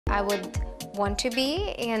I would want to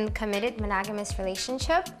be in committed monogamous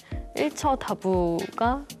relationship.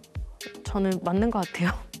 일처다부가 저는 맞는 것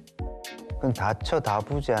같아요. 그건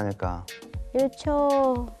다처다부지 않을까?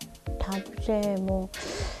 일처다부제,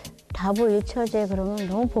 다부일처제 그러면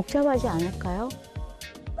너무 복잡하지 않을까요?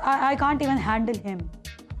 I can't even handle him.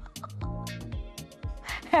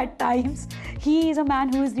 At times, he is a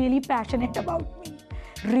man who is really passionate about me.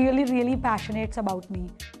 Really, really passionate about me.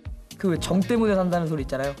 그 정 때문에 산다는 소리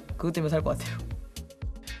있잖아요. 그것 때문에 살 것 같아요.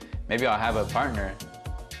 Maybe I'll have a partner,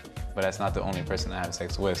 but that's not the only person I have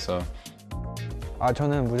sex with. So.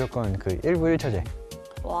 저는 무조건 그 일부일처제.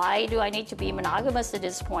 Why do I need to be monogamous at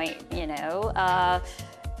this point? You know,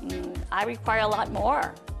 I require a lot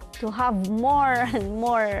more. To have more and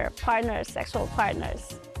more partners, sexual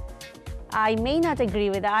partners. I may not agree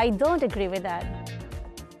with that. I don't agree with that.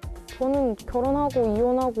 저는 결혼하고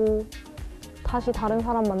이혼하고 다시 다른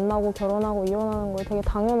사람 만나고 결혼하고 이혼하는 걸 되게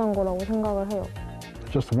당연한 거라고 생각을 해요.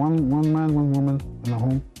 Just one man, one woman in a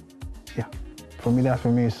home. Yeah, for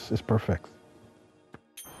me is perfect.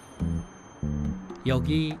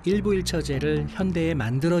 여기 일부일처제를 현대에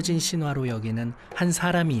만들어진 신화로 여기는 한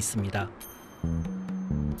사람이 있습니다.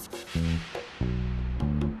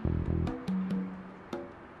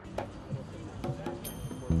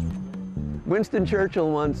 Winston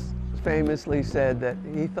Churchill once famously said that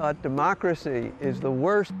he thought democracy is the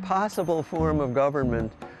worst possible form of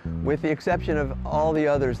government with the exception of all the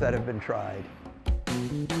others that have been tried.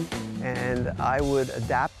 And I would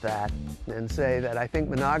adapt that and say that I think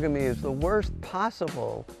monogamy is the worst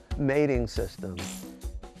possible mating system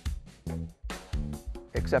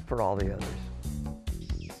except for all the others.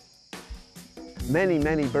 Many,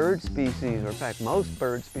 many bird species, or in fact most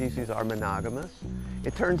bird species are monogamous.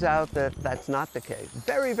 It turns out that that's not the case.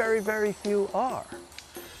 Very, very, very few are.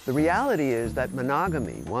 The reality is that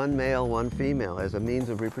monogamy, one male, one female, as a means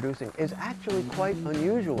of reproducing, is actually quite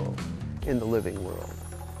unusual in the living world.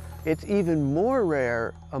 It's even more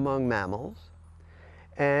rare among mammals.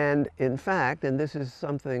 And in fact, and this is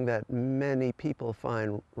something that many people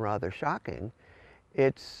find rather shocking,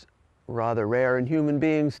 it's rather rare in human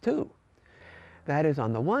beings too. That is,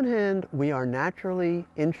 on the one hand, we are naturally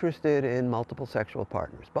interested in multiple sexual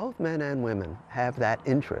partners. Both men and women have that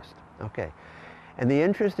interest, okay? And the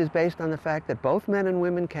interest is based on the fact that both men and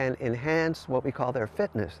women can enhance what we call their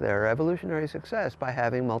fitness, their evolutionary success, by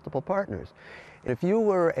having multiple partners. If you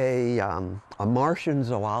were a Martian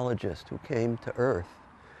zoologist who came to Earth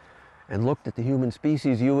and looked at the human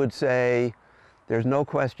species, you would say, there's no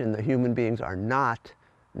question that human beings are not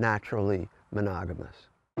naturally monogamous.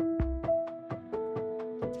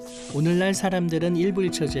 오늘날 사람들은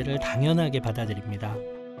일부일처제를 당연하게 받아들입니다.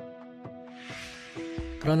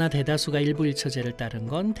 그러나 대다수가 일부일처제를 따른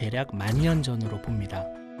건 대략 10,000년 전으로 봅니다.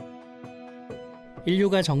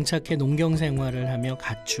 인류가 정착해 농경 생활을 하며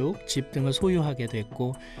가축, 집 등을 소유하게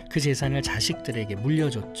됐고 그 재산을 자식들에게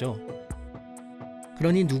물려줬죠.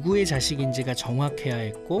 그러니 누구의 자식인지가 정확해야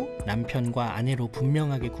했고 남편과 아내로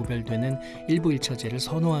분명하게 구별되는 일부일처제를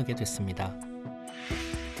선호하게 됐습니다.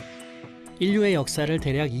 인류의 역사를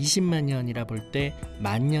대략 20만 년이라 볼 때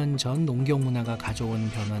 10,000년 전 농경 문화가 가져온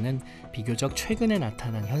변화는 비교적 최근에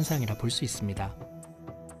나타난 현상이라 볼 수 있습니다.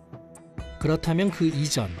 그렇다면 그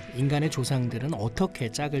이전 인간의 조상들은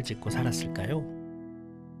어떻게 짝을 짓고 살았을까요?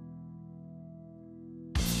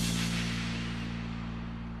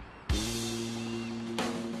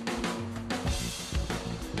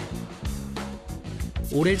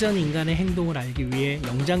 오래전 인간의 행동을 알기 위해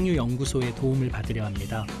영장류 연구소의 도움을 받으려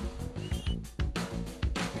합니다.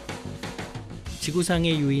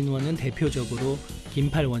 지구상의 유인원은 대표적으로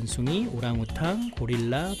긴팔 원숭이, 오랑우탕,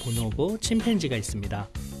 고릴라, 보노보, 침팬지가 있습니다.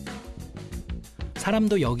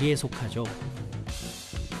 사람도 여기에 속하죠.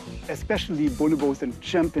 Especially bonobos and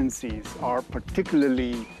chimpanzees are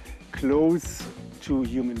particularly close to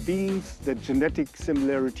human beings. The genetic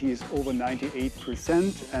similarity is over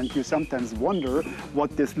 98%, and you sometimes wonder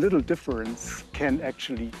what this little difference can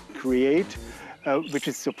actually create, which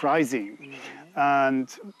is surprising. And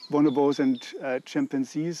bonobos and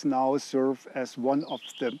chimpanzees now serve as one of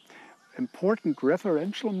the important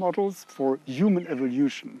referential models for human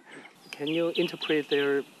evolution. Can you interpret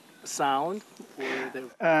their sound?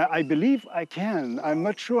 I believe I can. I'm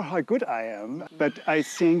not sure how good I am, but I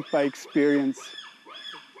think by experience,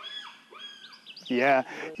 yeah,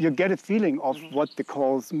 you get a feeling of what the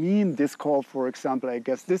calls mean. This call, for example, I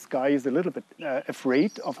guess this guy is a little bit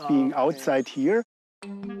afraid of being outside here.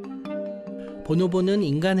 보노보는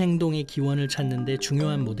인간 행동의 기원을 찾는 데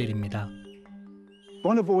중요한 모델입니다.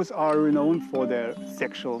 Bonobos are renowned for their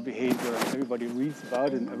sexual behavior. Everybody reads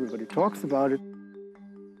about it and everybody talks about it.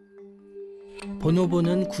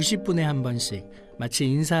 보노보는 90분에 한 번씩 마치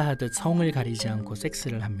인사하듯 성을 가리지 않고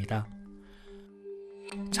섹스를 합니다.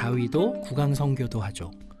 자위도 구강성교도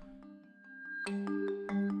하죠.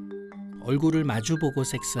 얼굴을 마주보고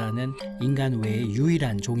섹스하는 인간 외의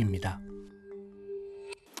유일한 종입니다.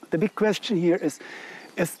 The big question here is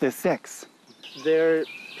there sex? Their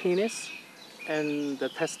penis and the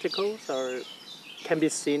testicles can be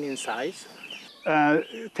seen in size.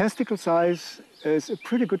 Testicle size is a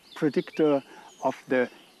pretty good predictor of the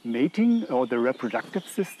mating or the reproductive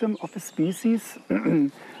system of a species.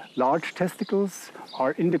 Large testicles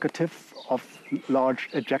are indicative of large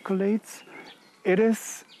ejaculates. It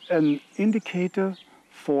is an indicator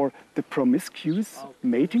for the promiscuous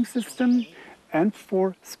mating system and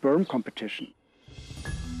for sperm competition.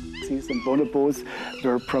 And bonobos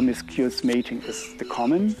where promiscuous mating is the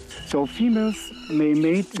common. So females may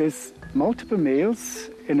mate with multiple males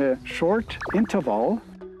in a short interval,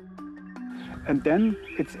 and then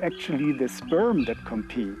it's actually the sperm that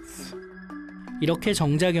competes. 이렇게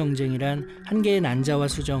정자 경쟁이란 한 개의 난자와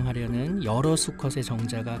수정하려는 여러 수컷의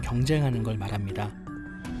정자가 경쟁하는 걸 말합니다.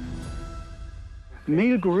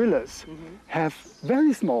 Male gorillas have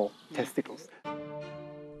very small testicles.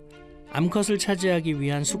 암컷을 차지하기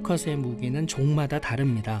위한 수컷의 무기는 종마다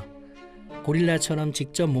다릅니다. 고릴라처럼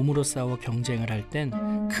직접 몸으로 싸워 경쟁을 할 땐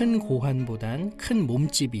큰 고환보단 큰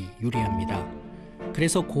몸집이 유리합니다.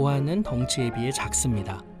 그래서 고환은 덩치에 비해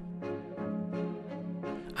작습니다.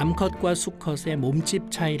 암컷과 수컷의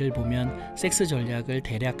몸집 차이를 보면 섹스 전략을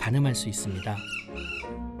대략 가늠할 수 있습니다.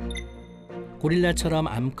 고릴라처럼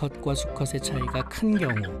암컷과 수컷의 차이가 큰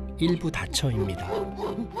경우 일부 다처입니다.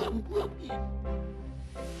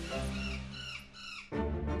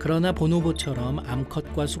 그러나 보노보처럼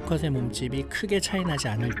암컷과 수컷의 몸집이 크게 차이나지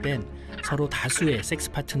않을 땐 서로 다수의 섹스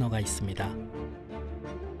파트너가 있습니다.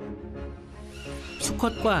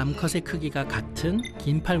 수컷과 암컷의 크기가 같은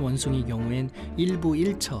긴팔 원숭이 경우엔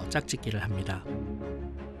일부일처 짝짓기를 합니다.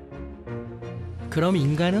 그럼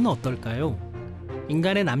인간은 어떨까요?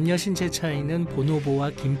 인간의 남녀 신체 차이는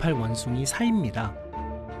보노보와 긴팔 원숭이 사이입니다.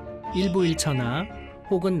 일부일처나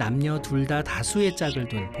혹은 남녀 둘 다 다수의 짝을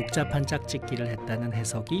둔 복잡한 짝짓기를 했다는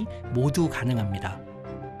해석이 모두 가능합니다.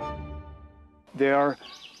 They are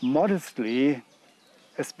modestly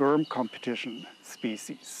a sperm competition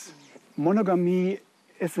species. Monogamy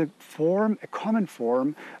is a form, a common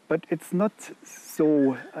form, but it's not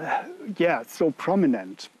so, so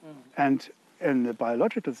prominent. And in the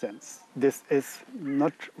biological sense, this is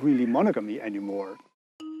not really monogamy anymore.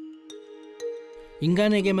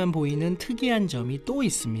 인간에게만 보이는 특이한 점이 또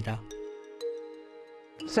있습니다.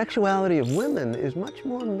 Sexuality of women is much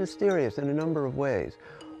more mysterious in a number of ways.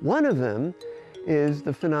 One of them is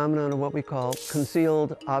the phenomenon of what we call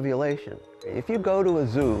concealed ovulation. If you go to a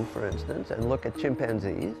zoo, for instance, and look at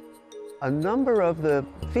chimpanzees, a number of the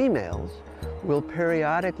females will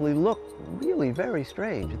periodically look really very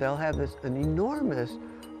strange. They'll have an enormous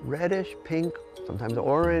reddish, pink, sometimes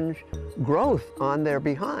orange growth on their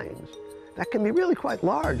behinds. That can be really quite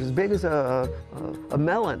large, as big as a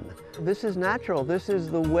melon. This is natural. This is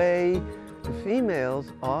the way the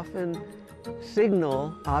females often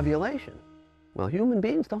signal ovulation. Well, human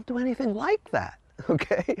beings don't do anything like that,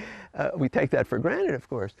 okay? We take that for granted, of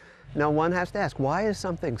course. Now, one has to ask, why is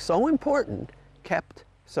something so important kept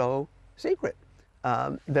so secret?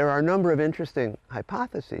 There are a number of interesting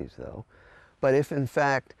hypotheses, though. But if, in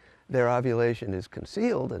fact, their ovulation is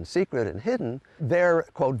concealed and secret and hidden, their,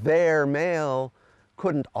 quote, their male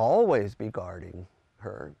couldn't always be guarding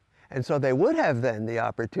her. And so they would have then the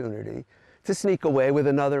opportunity to sneak away with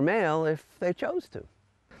another male if they chose to.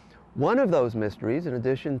 One of those mysteries, in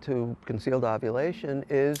addition to concealed ovulation,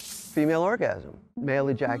 is female orgasm.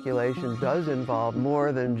 Male ejaculation does involve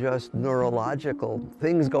more than just neurological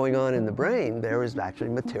things going on in the brain. There is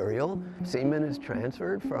actually material. Semen is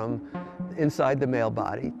transferred from inside the male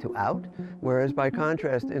body to out, whereas by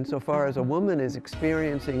contrast, insofar as a woman is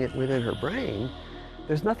experiencing it within her brain,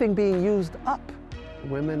 there's nothing being used up.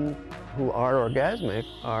 Women who are orgasmic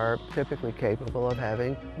are typically capable of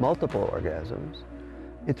having multiple orgasms.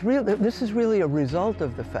 This is really a result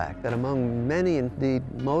of the fact that among many, indeed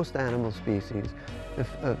most animal species,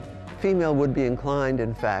 a female would be inclined,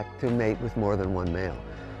 in fact, to mate with more than one male.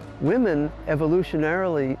 Women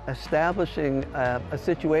evolutionarily establishing a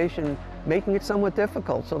situation, making it somewhat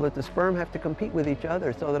difficult so that the sperm have to compete with each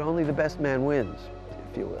other so that only the best man wins,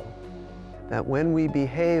 if you will. That when we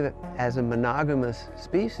behave as a monogamous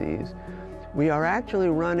species, we are actually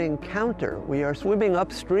running counter. We are swimming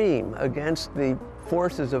upstream against the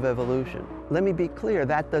forces of evolution. Let me be clear,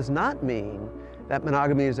 that does not mean that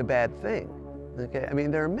monogamy is a bad thing. Okay? I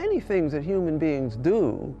mean, there are many things that human beings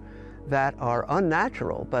do that are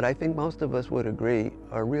unnatural, but I think most of us would agree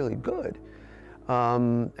are really good,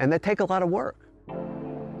 and that take a lot of work.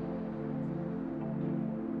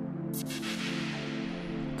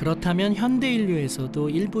 그렇다면 현대 인류에서도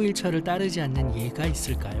일부일처를 따르지 않는 예가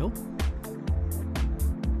있을까요?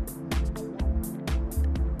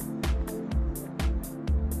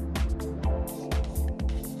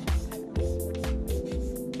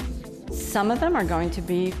 Some of them are going to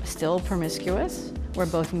be still promiscuous, where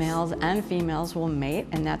both males and females will mate,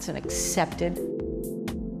 and that's an accepted.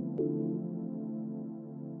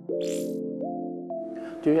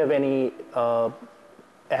 Do you have any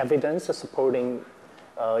evidence supporting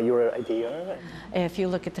your idea? If you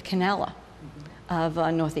look at the canela of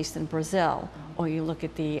northeastern Brazil, or you look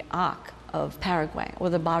at the ac of Paraguay, or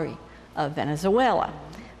the bari of Venezuela,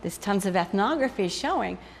 there's tons of ethnography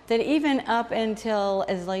showing that even up until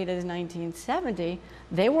as late as 1970,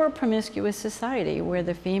 they were a promiscuous society where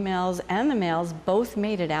the females and the males both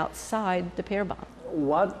mated outside the pair bond.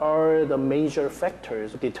 What are the major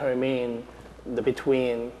factors determine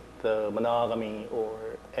between the monogamy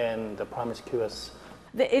and the promiscuous?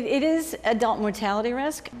 It is adult mortality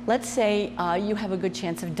risk. Let's say you have a good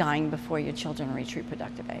chance of dying before your children reach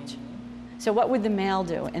reproductive age. So what would the male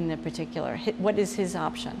do in the particular? What is his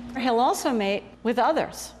option? He'll also mate with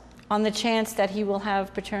others on the chance that he will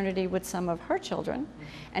have paternity with some of her children.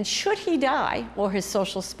 And should he die, or his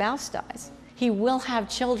social spouse dies, he will have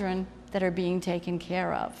children that are being taken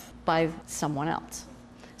care of by someone else.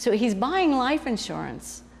 So he's buying life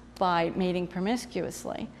insurance by mating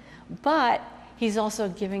promiscuously, but he's also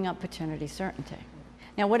giving up paternity certainty.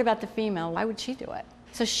 Now, what about the female? Why would she do it?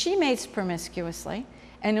 So she mates promiscuously,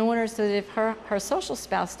 and in order so that if her social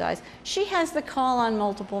spouse dies, she has the call on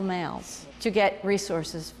multiple males to get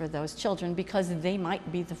resources for those children because they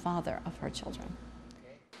might be the father of her children.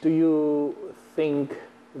 Do you think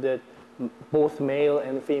that both male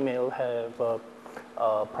and female have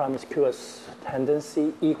a promiscuous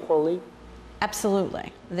tendency equally?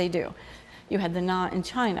 Absolutely, they do. You had the Na in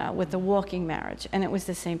China with the walking marriage, and it was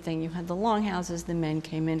the same thing. You had the longhouses, the men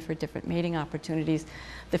came in for different mating opportunities.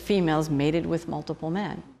 The females mated with multiple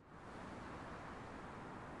men.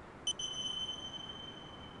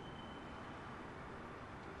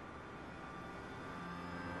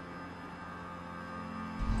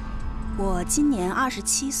我今年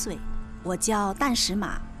27岁，我叫淡石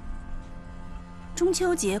马。中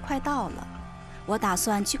秋节快到了，我打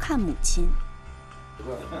算去看母亲。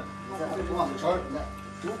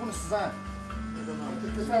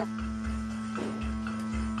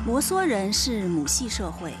摩梭人是母系社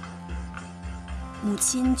会，母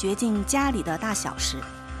亲决定家里的大小事。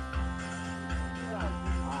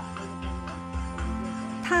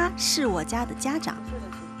他是我家的家长，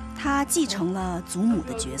他继承了祖母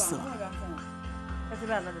的角色。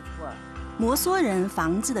摩梭人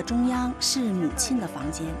房子的中央是母亲的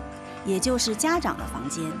房间，也就是家长的房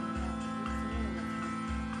间。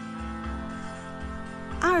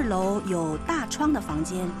2楼有大窗的房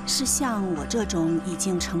间是像我这种已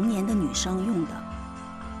经成年的女生用的。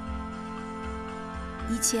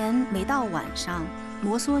以前每到晚上，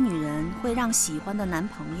摩梭女人会让喜欢的男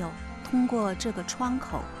朋友通过这个窗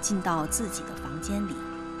口进到自己的房间里。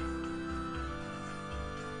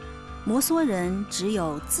摩梭人只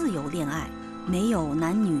有自由恋爱，没有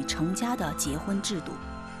男女成家的结婚制度。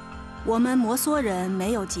我们摩梭人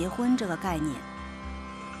没有结婚这个概念。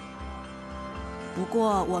不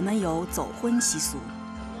过我们有走婚习俗。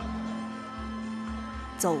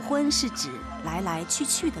走婚是指来来去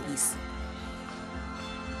去的意思。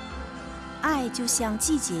爱就像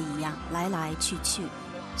季节一样来来去去，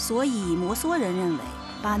所以摩梭人认为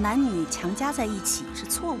把男女强加在一起是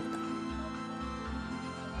错误的。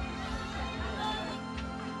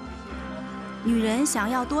女人想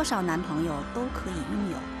要多少男朋友都可以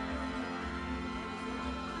拥有。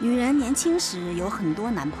女人年轻时有很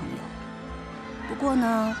多男朋友。不过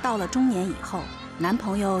呢，到了中年以后，男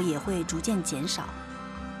朋友也会逐渐减少。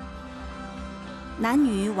男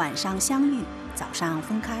女晚上相遇，早上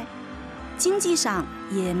分开，经济上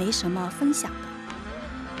也没什么分享的。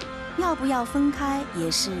要不要分开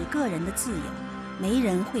也是个人的自由，没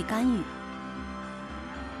人会干预。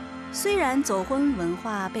虽然走婚文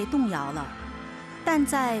化被动摇了，但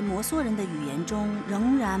在摩梭人的语言中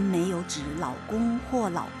仍然没有指老公或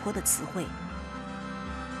老婆的词汇。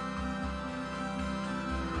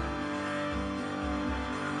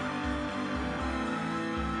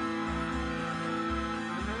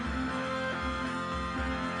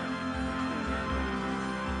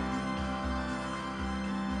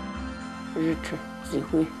日吃机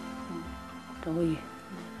会，都有，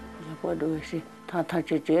我都是，他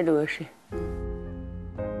这都是。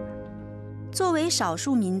作为少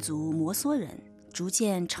数民族摩梭人，逐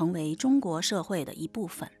渐成为中国社会的一部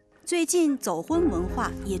分。最近走婚文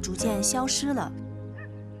化也逐渐消失了，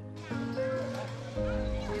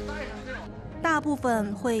大部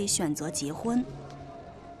分会选择结婚，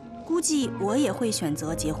估计我也会选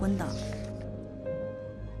择结婚的。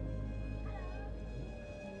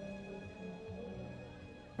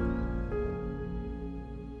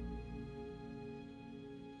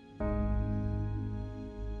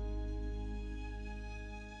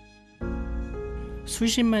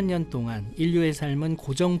수십만 년 동안 인류의 삶은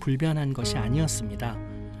고정불변한 것이 아니었습니다.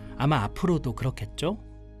 아마 앞으로도 그렇겠죠?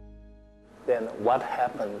 Then what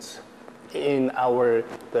happens in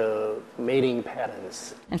the mating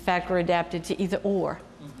patterns? In fact, we're adapted to either or,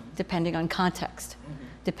 depending on context,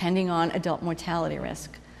 depending on adult mortality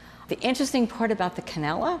risk. The interesting part about the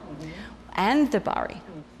Canella and the Bari,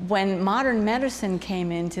 when modern medicine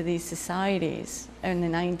came into these societies in the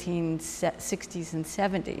 1960s and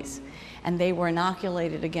 70s, and they were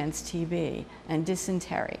inoculated against TB and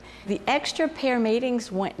dysentery, the extra pair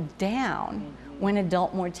matings went down when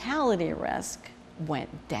adult mortality risk went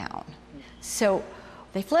down. So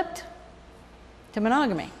they flipped to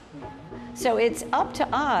monogamy. So it's up to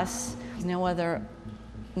us. No other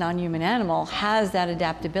non-human animal has that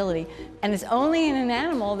adaptability, and it's only in an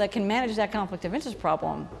animal that can manage that conflict of interest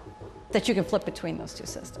problem that you can flip between those two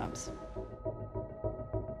systems.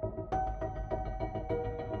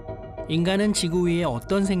 인간은 지구 위의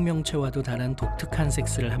어떤 생명체와도 다른 독특한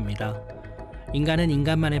섹스를 합니다. 인간은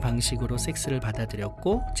인간만의 방식으로 섹스를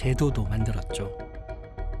받아들였고 제도도 만들었죠.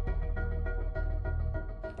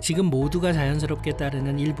 지금 모두가 자연스럽게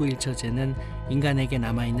따르는 일부일처제는 인간에게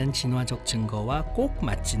남아있는 진화적 증거와 꼭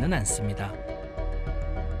맞지는 않습니다.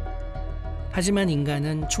 하지만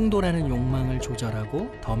인간은 충돌하는 욕망을 조절하고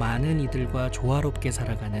더 많은 이들과 조화롭게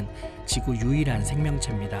살아가는 지구 유일한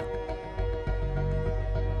생명체입니다.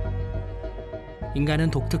 인간은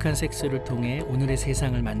독특한 섹스를 통해 오늘의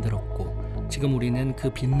세상을 만들었고 지금 우리는 그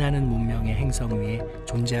빛나는 문명의 행성 위에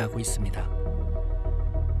존재하고 있습니다.